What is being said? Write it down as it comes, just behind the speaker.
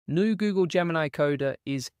New Google Gemini Coder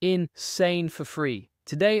is insane for free.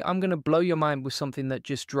 Today, I'm going to blow your mind with something that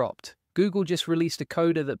just dropped. Google just released a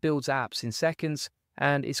coder that builds apps in seconds,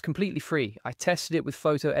 and it's completely free. I tested it with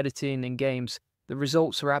photo editing and games. The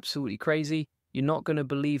results are absolutely crazy. You're not going to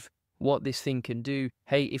believe what this thing can do.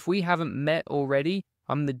 Hey, if we haven't met already,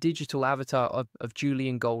 I'm the digital avatar of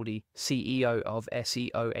Julian Goldie, CEO of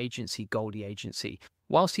SEO agency Goldie Agency.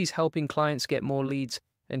 Whilst he's helping clients get more leads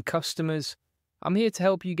and customers, I'm here to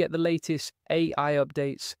help you get the latest AI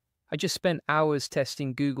updates. I just spent hours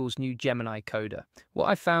testing Google's new Gemini coder. What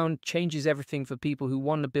I found changes everything for people who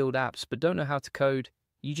want to build apps but don't know how to code.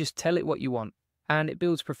 You just tell it what you want, and it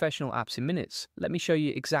builds professional apps in minutes. Let me show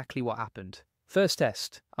you exactly what happened. First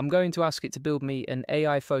test, I'm going to ask it to build me an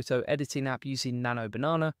AI photo editing app using Nano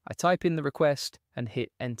Banana. I type in the request and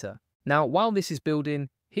hit enter. Now, while this is building,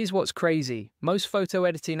 here's what's crazy. Most photo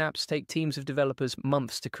editing apps take teams of developers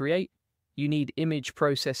months to create. You need image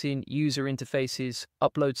processing, user interfaces,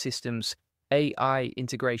 upload systems, AI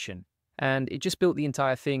integration. And it just built the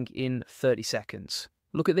entire thing in 30 seconds.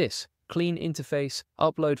 Look at this. Clean interface,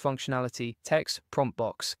 upload functionality, text, prompt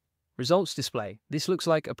box. Results display. This looks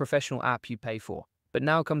like a professional app you pay for. But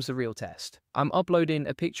now comes the real test. I'm uploading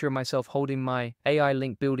a picture of myself holding my AI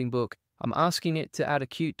link building book. I'm asking it to add a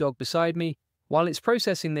cute dog beside me. While it's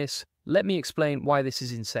processing this, let me explain why this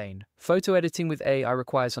is insane. Photo editing with AI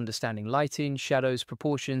requires understanding lighting, shadows,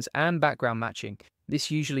 proportions, and background matching. This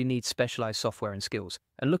usually needs specialized software and skills.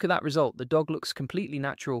 And look at that result. The dog looks completely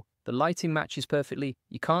natural. The lighting matches perfectly.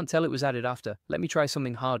 You can't tell it was added after. Let me try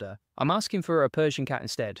something harder. I'm asking for a Persian cat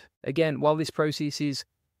instead. Again, while this processes,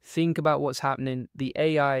 think about what's happening. The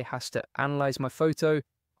AI has to analyze my photo,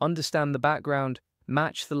 understand the background,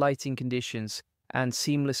 match the lighting conditions, and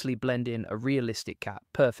seamlessly blend in a realistic cat.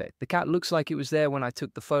 Perfect. The cat looks like it was there when I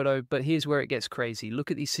took the photo, but here's where it gets crazy.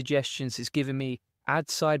 Look at these suggestions it's given me. Add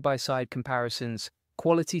side-by-side comparisons,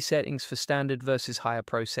 quality settings for standard versus higher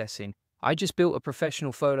processing. I just built a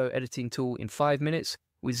professional photo editing tool in 5 minutes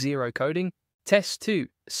with zero coding. Test 2,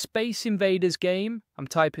 Space Invaders game. I'm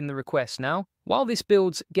typing the request now. While this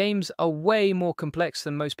builds, games are way more complex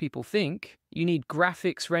than most people think. You need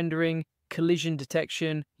graphics rendering, collision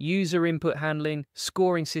detection, user input handling,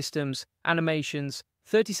 scoring systems, animations.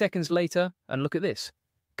 30 seconds later, and look at this.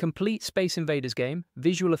 Complete Space Invaders game,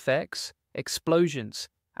 visual effects, explosions,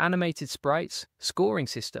 animated sprites, scoring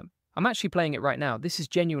system. I'm actually playing it right now. This is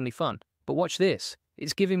genuinely fun. But watch this.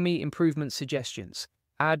 It's giving me improvement suggestions.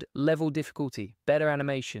 Add level difficulty, better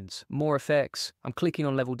animations, more effects. I'm clicking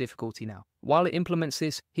on level difficulty now. While it implements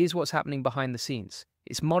this, here's what's happening behind the scenes.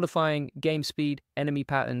 It's modifying game speed, enemy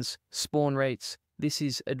patterns, spawn rates. This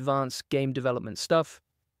is advanced game development stuff.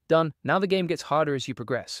 Done. Now the game gets harder as you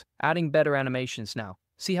progress. Adding better animations now.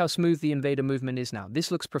 See how smooth the invader movement is now. This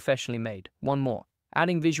looks professionally made. One more.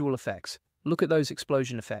 Adding visual effects. Look at those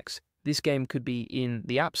explosion effects. This game could be in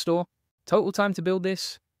the App Store. Total time to build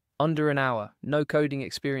this? Under an hour. No coding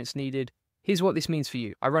experience needed. Here's what this means for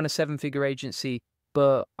you. I run a 7-figure agency,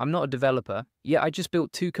 but I'm not a developer. Yet I just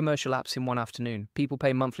built 2 commercial apps in one afternoon. People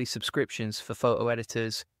pay monthly subscriptions for photo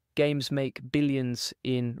editors. Games make billions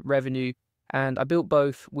in revenue. And I built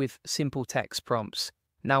both with simple text prompts.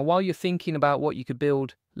 Now, while you're thinking about what you could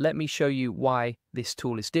build, let me show you why this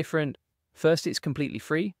tool is different. First, it's completely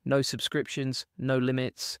free. No subscriptions, no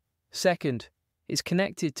limits. Second, it's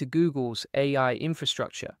connected to Google's AI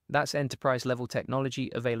infrastructure. That's enterprise-level technology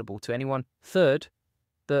available to anyone. Third,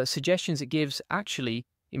 the suggestions it gives actually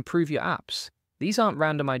improve your apps. These aren't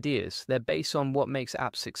random ideas. They're based on what makes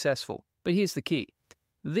apps successful. But here's the key.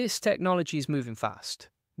 This technology is moving fast.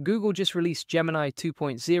 Google just released Gemini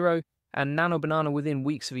 2.0 and Nano Banana within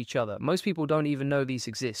weeks of each other. Most people don't even know these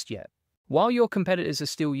exist yet. While your competitors are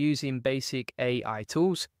still using basic AI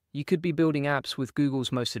tools, you could be building apps with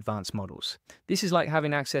Google's most advanced models. This is like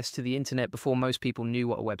having access to the internet before most people knew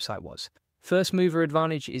what a website was. First mover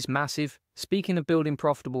advantage is massive. Speaking of building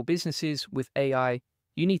profitable businesses with AI,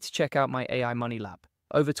 you need to check out my AI Money Lab.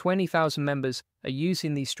 Over 20,000 members are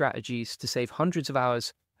using these strategies to save hundreds of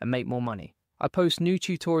hours and make more money. I post new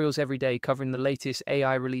tutorials every day covering the latest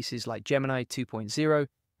AI releases like Gemini 2.0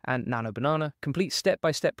 and Nano Banana, complete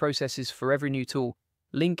step-by-step processes for every new tool.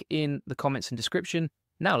 Link in the comments and description.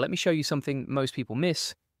 Now, let me show you something most people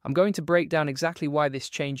miss. I'm going to break down exactly why this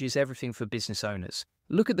changes everything for business owners.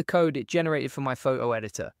 Look at the code it generated for my photo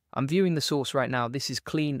editor. I'm viewing the source right now. This is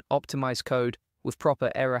clean, optimized code with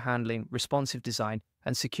proper error handling, responsive design,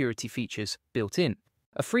 and security features built in.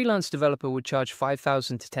 A freelance developer would charge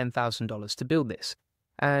 $5,000 to $10,000 to build this,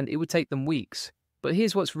 and it would take them weeks. But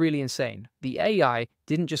here's what's really insane. The AI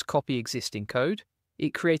didn't just copy existing code.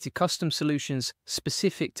 It created custom solutions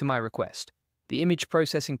specific to my request. The image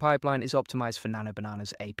processing pipeline is optimized for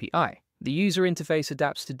NanoBanana's API. The user interface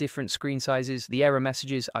adapts to different screen sizes. The error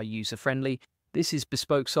messages are user-friendly. This is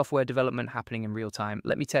bespoke software development happening in real time.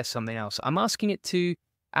 Let me test something else. I'm asking it to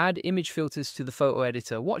add image filters to the photo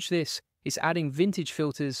editor. Watch this. It's adding vintage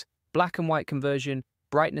filters, black and white conversion,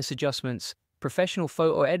 brightness adjustments, professional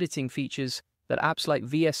photo editing features that apps like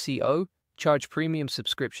SEO charge premium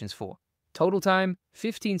subscriptions for. Total time,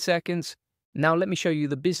 15 seconds. Now let me show you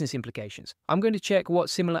the business implications. I'm going to check what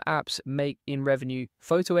similar apps make in revenue.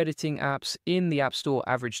 Photo editing apps in the App Store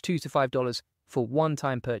average $2 to $5 for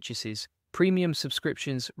one-time purchases. Premium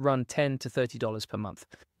subscriptions run $10 to $30 per month.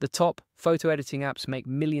 The top photo editing apps make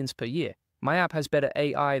millions per year. My app has better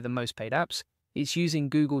AI than most paid apps. It's using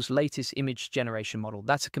Google's latest image generation model.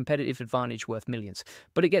 That's a competitive advantage worth millions.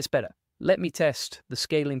 But it gets better. Let me test the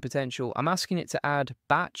scaling potential. I'm asking it to add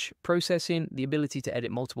batch processing, the ability to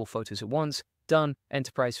edit multiple photos at once. Done.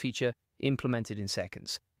 Enterprise feature implemented in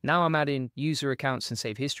seconds. Now I'm adding user accounts and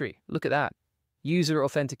save history. Look at that. User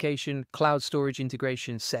authentication, cloud storage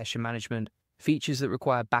integration, session management, features that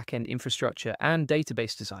require back-end infrastructure and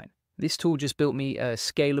database design. This tool just built me a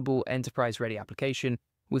scalable enterprise-ready application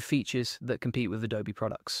with features that compete with Adobe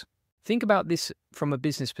products. Think about this from a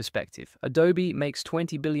business perspective. Adobe makes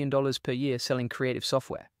 $20 billion per year selling creative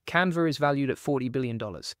software. Canva is valued at $40 billion.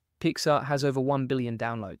 Pixar has over 1 billion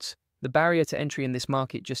downloads. The barrier to entry in this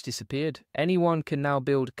market just disappeared. Anyone can now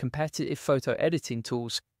build competitive photo editing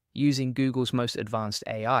tools using Google's most advanced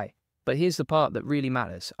AI. But here's the part that really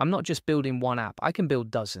matters. I'm not just building one app, I can build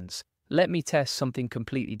dozens. Let me test something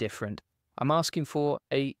completely different. I'm asking for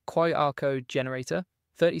a QR code generator.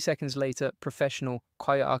 30 seconds later, professional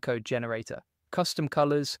QR code generator. Custom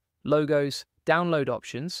colors, logos, download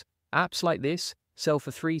options. Apps like this sell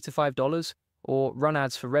for $3 to $5 or run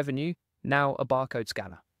ads for revenue. Now a barcode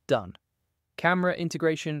scanner. Done. Camera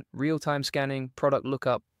integration, real-time scanning, product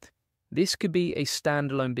lookup. This could be a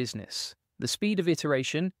standalone business. The speed of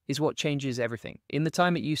iteration is what changes everything. In the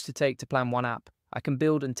time it used to take to plan one app, I can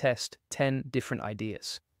build and test 10 different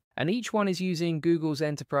ideas. And each one is using Google's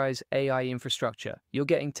enterprise AI infrastructure. You're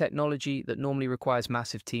getting technology that normally requires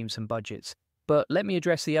massive teams and budgets. But let me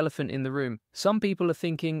address the elephant in the room. Some people are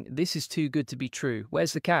thinking, this is too good to be true.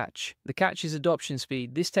 Where's the catch? The catch is adoption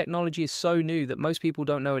speed. This technology is so new that most people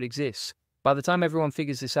don't know it exists. By the time everyone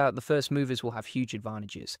figures this out, the first movers will have huge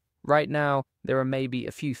advantages. Right now, there are maybe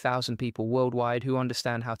a few thousand people worldwide who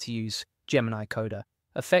understand how to use Gemini Coder.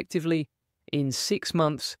 Effectively, in 6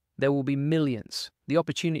 months, there will be millions. The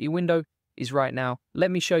opportunity window is right now.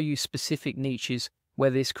 Let me show you specific niches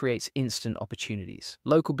where this creates instant opportunities.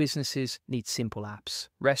 Local businesses need simple apps.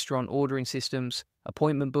 Restaurant ordering systems,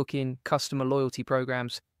 appointment booking, customer loyalty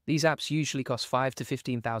programs. These apps usually cost $5,000 to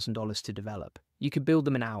 $15,000 to develop. You could build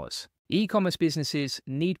them in hours. E-commerce businesses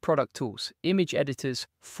need product tools, image editors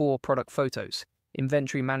for product photos,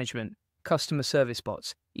 inventory management, customer service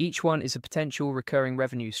bots. Each one is a potential recurring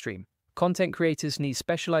revenue stream. Content creators need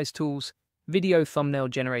specialized tools, video thumbnail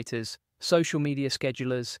generators, social media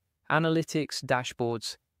schedulers, analytics,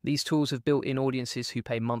 dashboards. These tools have built-in audiences who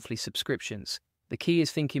pay monthly subscriptions. The key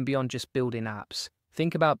is thinking beyond just building apps.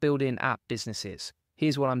 Think about building app businesses.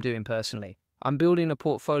 Here's what I'm doing personally. I'm building a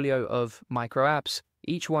portfolio of micro apps.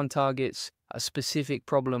 Each one targets a specific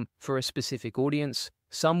problem for a specific audience.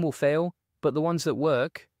 Some will fail, but the ones that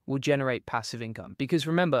work will generate passive income. Because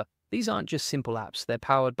remember, these aren't just simple apps. They're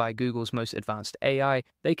powered by Google's most advanced AI.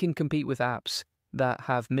 They can compete with apps that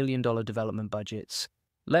have million-dollar development budgets.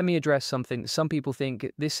 Let me address something. Some people think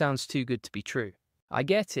this sounds too good to be true. I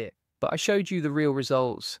get it, but I showed you the real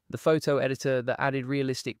results. The photo editor that added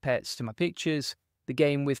realistic pets to my pictures, the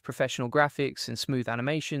game with professional graphics and smooth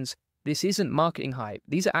animations. This isn't marketing hype.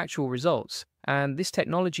 These are actual results. And this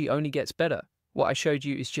technology only gets better. What I showed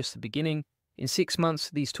you is just the beginning. In 6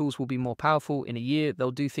 months, these tools will be more powerful. In a year,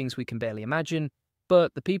 they'll do things we can barely imagine.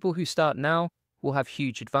 But the people who start now will have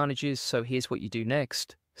huge advantages. So here's what you do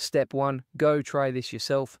next. Step 1, go try this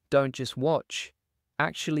yourself. Don't just watch.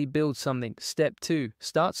 Actually build something. Step 2,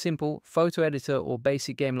 start simple, photo editor or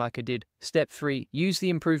basic game like I did. Step 3, use the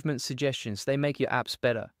improvement suggestions. They make your apps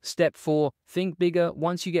better. Step 4, think bigger.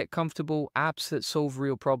 Once you get comfortable, apps that solve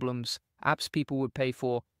real problems, apps people would pay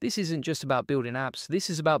for. This isn't just about building apps. This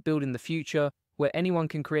is about building the future where anyone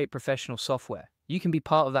can create professional software. You can be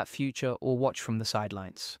part of that future or watch from the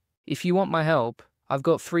sidelines. If you want my help, I've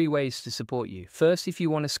got 3 ways to support you. First, if you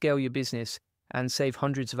want to scale your business and save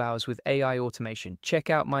hundreds of hours with AI automation, check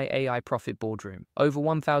out my AI Profit Boardroom. Over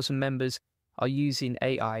 1,000 members are using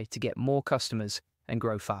AI to get more customers and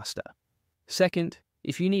grow faster. Second,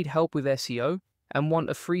 if you need help with SEO and want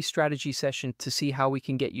a free strategy session to see how we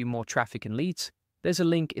can get you more traffic and leads, There's a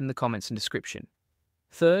link in the comments and description.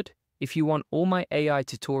 Third, if you want all my AI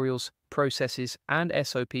tutorials, processes, and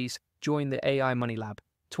SOPs, join the AI Money Lab.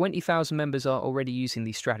 20,000 members are already using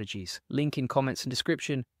these strategies. Link in comments and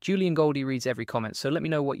description. Julian Goldie reads every comment, so let me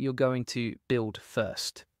know what you're going to build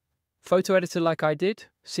first. Photo editor like I did,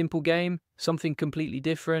 simple game, something completely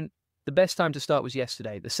different. The best time to start was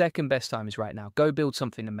yesterday. The second best time is right now. Go build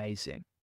something amazing.